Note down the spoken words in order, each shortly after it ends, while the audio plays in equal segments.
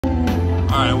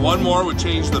right, one more would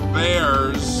change the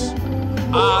Bears.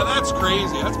 That's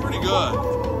crazy. That's pretty good.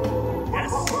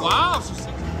 Yes. Wow. So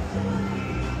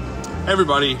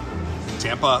everybody,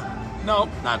 Tampa. Nope,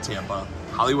 not Tampa.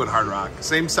 Hollywood Hard Rock.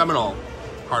 Same Seminole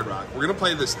Hard Rock. We're going to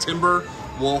play this Timber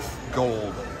Wolf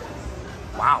Gold.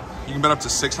 Wow. You can bet up to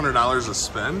 $600 a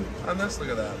spin on this. Look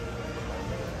at that.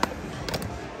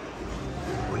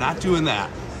 We're not doing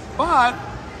that. But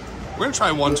we're going to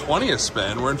try 120 a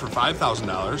spin. We're in for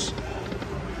 $5,000.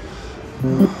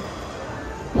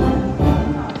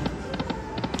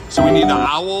 So we need the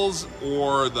owls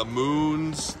or the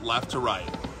moons left to right.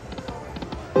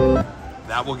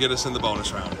 That will get us in the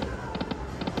bonus round.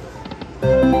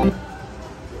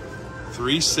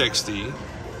 360.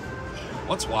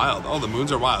 What's wild? Oh, the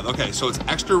moons are wild. Okay, so it's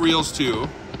extra reels too.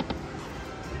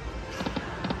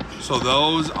 So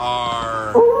those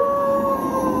are...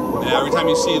 Yeah, every time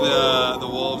you see the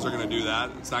wolves are going to do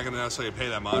that. It's not going to necessarily pay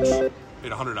that much.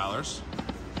 Paid $100.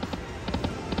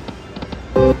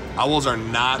 Owls are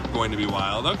not going to be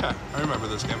wild. Okay, I remember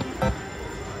this game.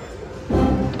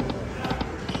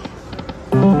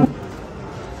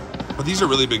 But these are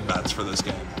really big bets for this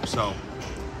game. So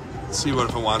let's see what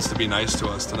if it wants to be nice to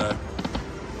us today.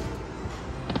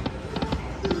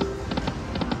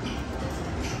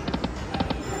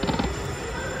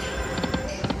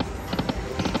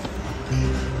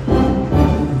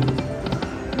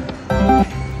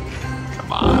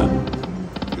 Come on.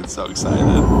 Get so excited.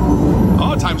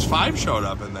 Oh, ×5 showed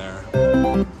up in there.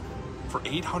 For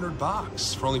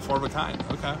 $800 for only 4 of a kind.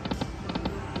 Okay.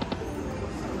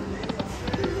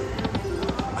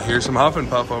 I hear some huff and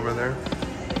puff over there.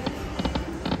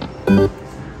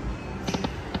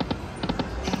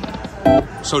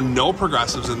 So no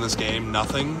progressives in this game,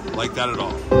 nothing like that at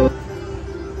all.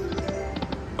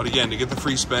 But again, to get the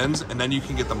free spins, and then you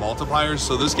can get the multipliers,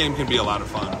 so this game can be a lot of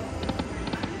fun.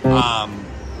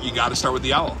 You got to start with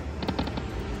the owl.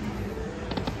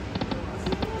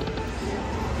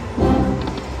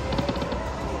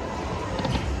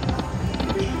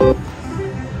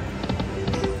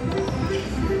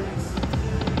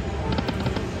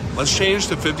 Let's change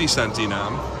to 50-cent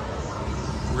denom.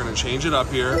 We're going to change it up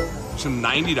here. Some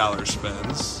 $90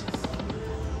 spins.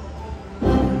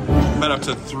 Bet up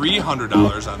to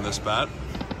 $300 on this bet.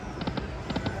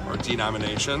 Or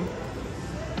denomination.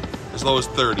 As low as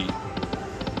 30.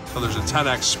 So there's a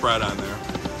 10x spread on there.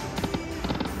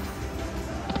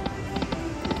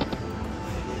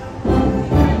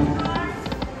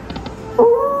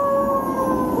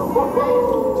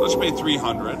 So let's pay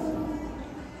 $300.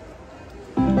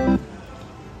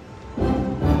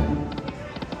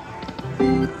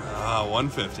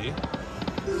 150.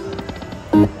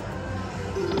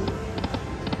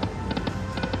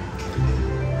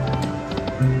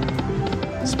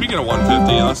 Speaking of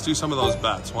 150, let's do some of those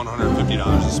bets.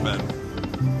 $150 a spin.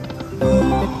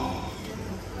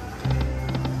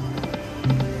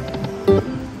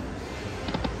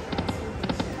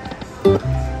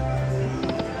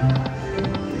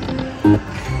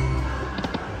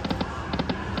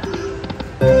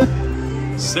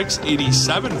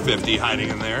 $687.50 hiding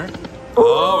in there.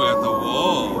 Oh, we got the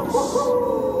wolves.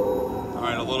 All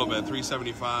right, a little bit.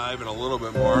 $375 and a little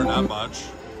bit more, not much.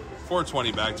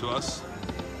 $420 back to us.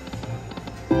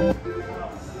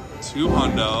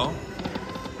 $200.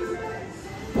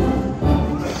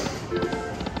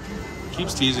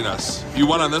 Keeps teasing us. You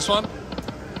won on this one?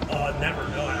 Never.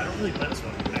 No, I don't really bet this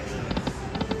one, actually.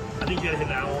 I think you gotta hit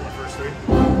an owl in the first 3.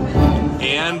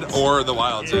 And or the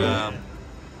wilds, yeah.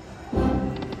 Do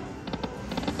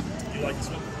you like this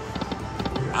one?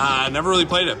 I never really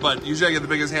played it, but usually I get the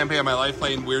biggest hand pay of my life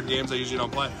playing weird games I usually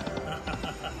don't play.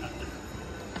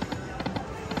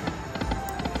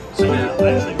 So yeah, I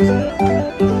actually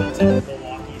was in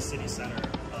Milwaukee City Center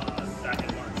back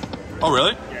in March. Oh,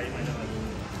 really? Yeah, you might know it.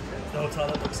 The hotel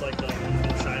that looks like the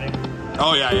Shining.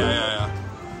 Oh, yeah.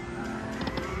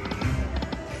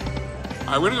 All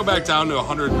right, we're going to go back down to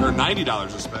 $90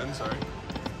 a spin, sorry.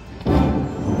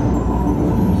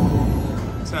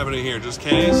 What's happening here? Just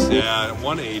K's? Yeah,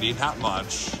 180, not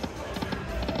much.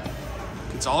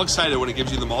 It's all excited when it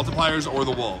gives you the multipliers or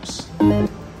the wolves.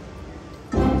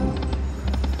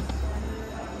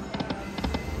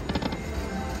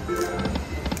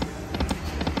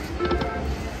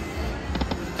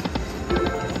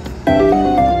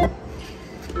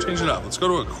 Change it up. Let's go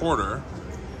to a quarter.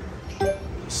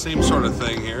 Same sort of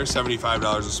thing here,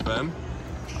 $75 a spin.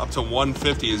 Up to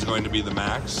 150 is going to be the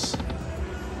max.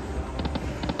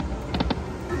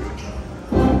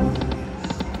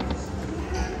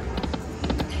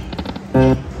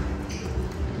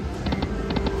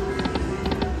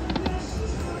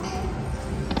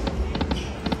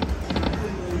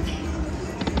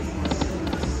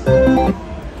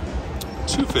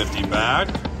 250 back.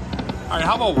 All right,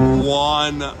 how about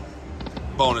one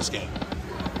bonus game?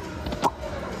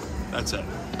 That's it.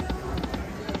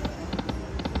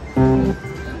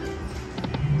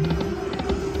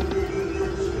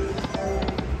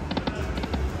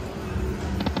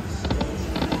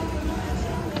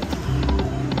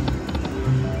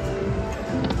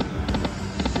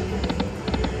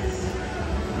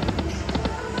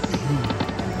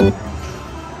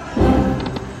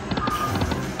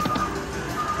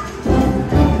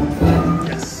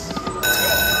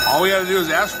 All we gotta do is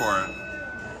ask for it.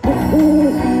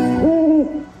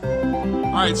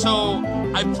 Alright, so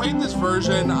I played this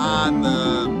version on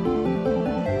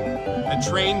a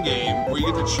train game where you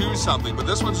get to choose something, but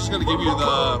this one's just gonna give you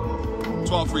the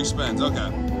 12 free spins. Okay.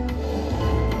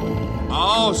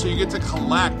 Oh, so you get to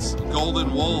collect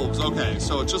golden wolves. Okay,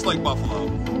 so it's just like Buffalo.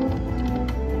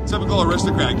 Typical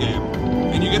aristocrat game.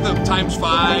 And you get the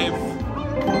 ×5.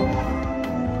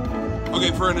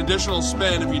 Okay, for an additional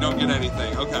spin if you don't get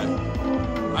anything. Okay,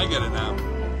 I get it now.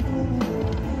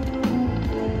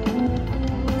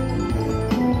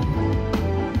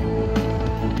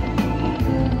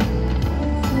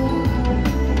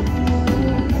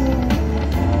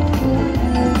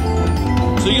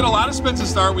 So you get a lot of spins to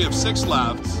start. We have 6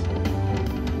 left.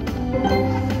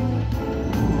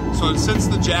 So since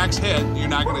the jacks hit, you're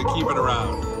not going to keep it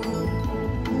around.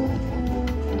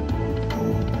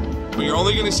 But you're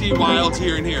only going to see wilds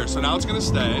here and here. So now it's going to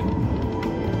stay.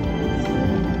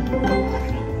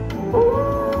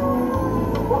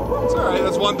 It's all right.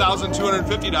 That's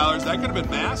 $1,250. That could have been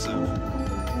massive.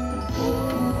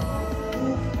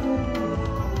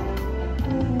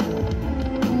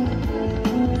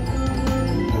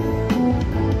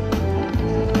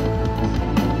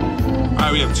 All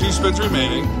right, we have 2 spins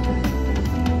remaining.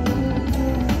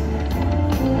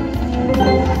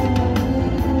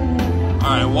 All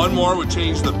right, one more would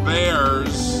change the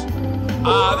Bears.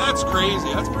 That's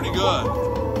crazy. That's pretty good.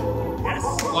 Yes.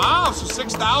 Wow, so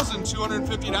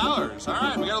 $6,250. All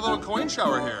right, we got a little coin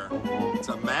shower here. It's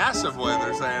a massive win,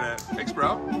 they're saying it. Thanks,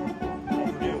 bro.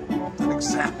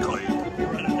 Exactly.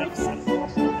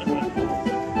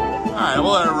 All right,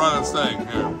 we'll let it run its thing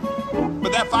here.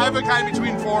 But that 5 of kind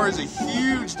between 4 is a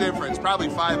huge difference. Probably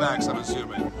 5x, I'm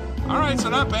assuming. All right, so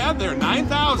not bad there.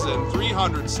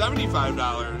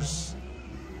 $9,375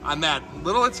 on that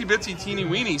little itsy bitsy teeny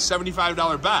weeny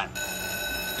 $75 bet.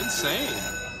 Insane.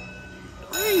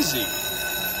 Crazy.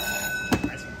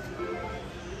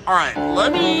 All right,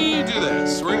 let me do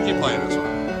this. We're gonna keep playing this one.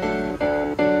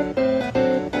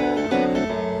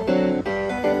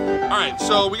 All right,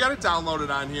 so we got it downloaded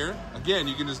on here. Again,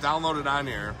 you can just download it on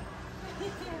here.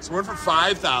 So we're in for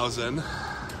 5,000.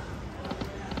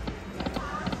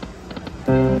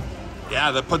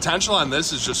 Yeah, the potential on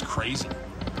this is just crazy.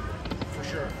 For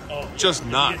sure. Oh, just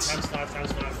nuts. ×5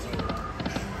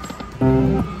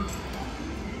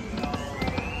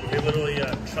 They literally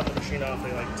shut the machine off.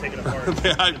 They like take it apart.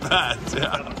 Yeah, I bet.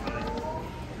 Yeah.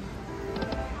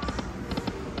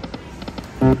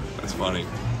 That's funny.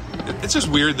 It's just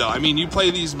weird though. I mean, you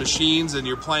play these machines and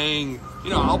you're playing, you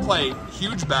know, I'll play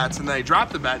huge bets and then I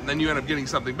drop the bet and then you end up getting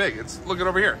something big. It's, look at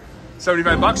over here.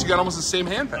 $75, you got almost the same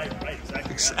hand pay. Right,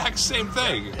 exactly. Exact same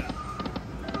thing. Yeah.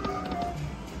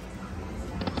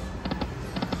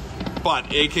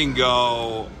 But it can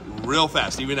go real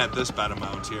fast, even at this bet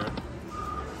amount here.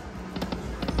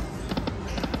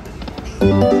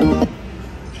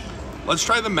 Let's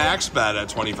try the max bet at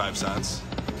 25 cents.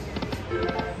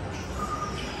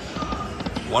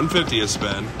 150 a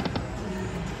spin.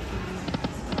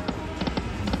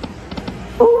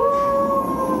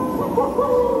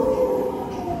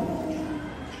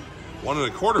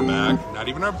 $1.25 back, not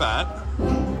even our bet.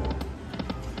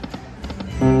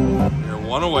 You're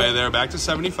 1 away there, back to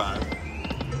 75.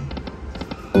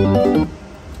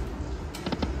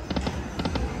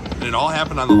 And it all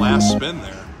happened on the last spin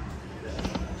there.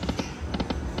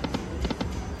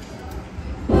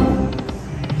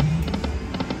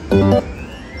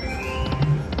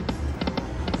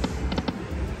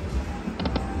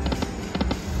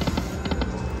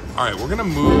 All right, we're gonna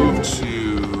move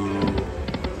to,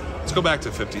 let's go back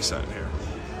to 50 cent here.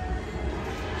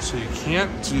 So you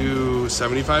can't do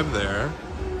 75 there.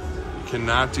 You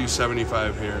cannot do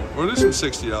 75 here. We'll do some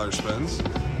 $60 spins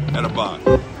at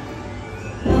 $1.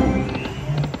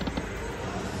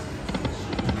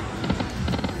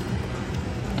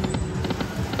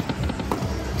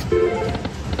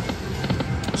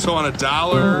 So on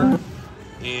 $1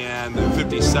 and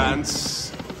 50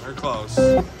 cents, they're close.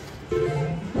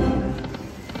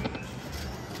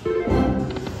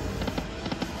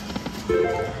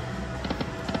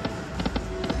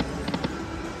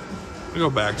 We go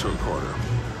back to a quarter.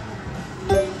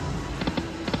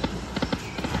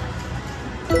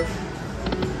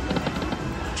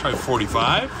 Try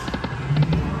 45.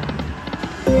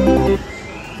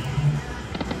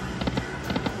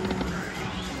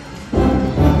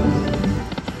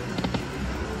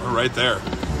 We're right there.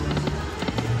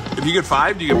 If you get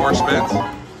 5, do you get more spins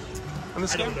on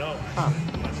this game? I don't know. Huh.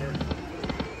 I'm not sure.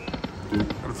 I'm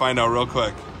gonna find out real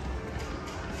quick.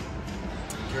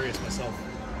 I'm curious myself.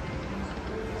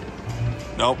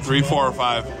 Nope, 3, 4, or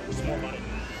 5. There's more money.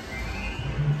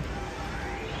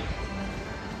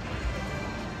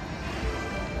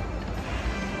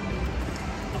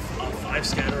 A 5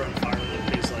 scatter on fire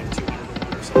pays like 200 to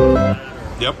 1 or something like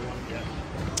that. Or Yep. Yeah.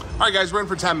 All right, guys, we're in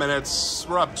for 10 minutes.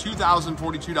 We're up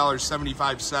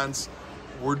 $2,042.75.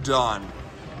 We're done.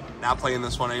 Not playing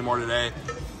this one anymore today.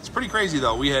 It's pretty crazy,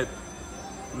 though. We hit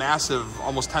massive,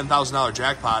 almost $10,000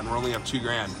 jackpot, and we're only up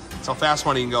 $2,000. That's how fast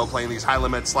money can go playing these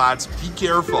high-limit slots. Be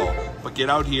careful, but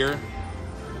get out here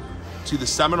to the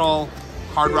Seminole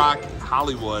Hard Rock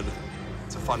Hollywood.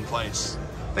 It's a fun place.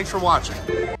 Thanks for watching.